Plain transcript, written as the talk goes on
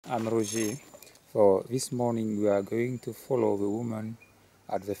I'm Roger. For this morning we are going to follow the woman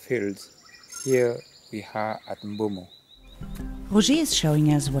at the fields. Here we are at Mbomo. Roger is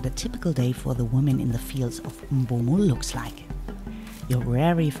showing us what a typical day for the women in the fields of Mbomo looks like. You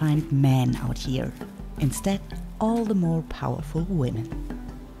rarely find men out here. Instead, all the more powerful women.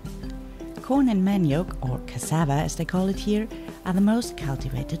 Corn and manioc, or cassava as they call it here, are the most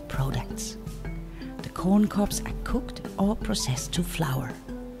cultivated products. The corn cobs are cooked or processed to flour.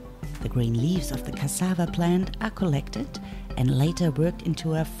 The green leaves of the cassava plant are collected and later worked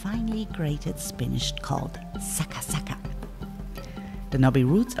into a finely grated spinach called Saka Saka. The knobby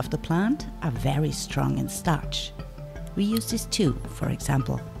roots of the plant are very strong in starch. We use this too, for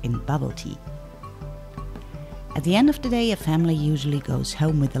example, in bubble tea. At the end of the day, a family usually goes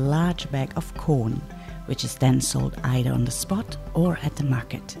home with a large bag of corn, which is then sold either on the spot or at the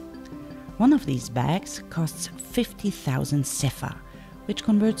market. One of these bags costs 50,000 sefa, which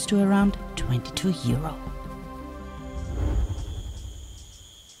converts to around 22 euro.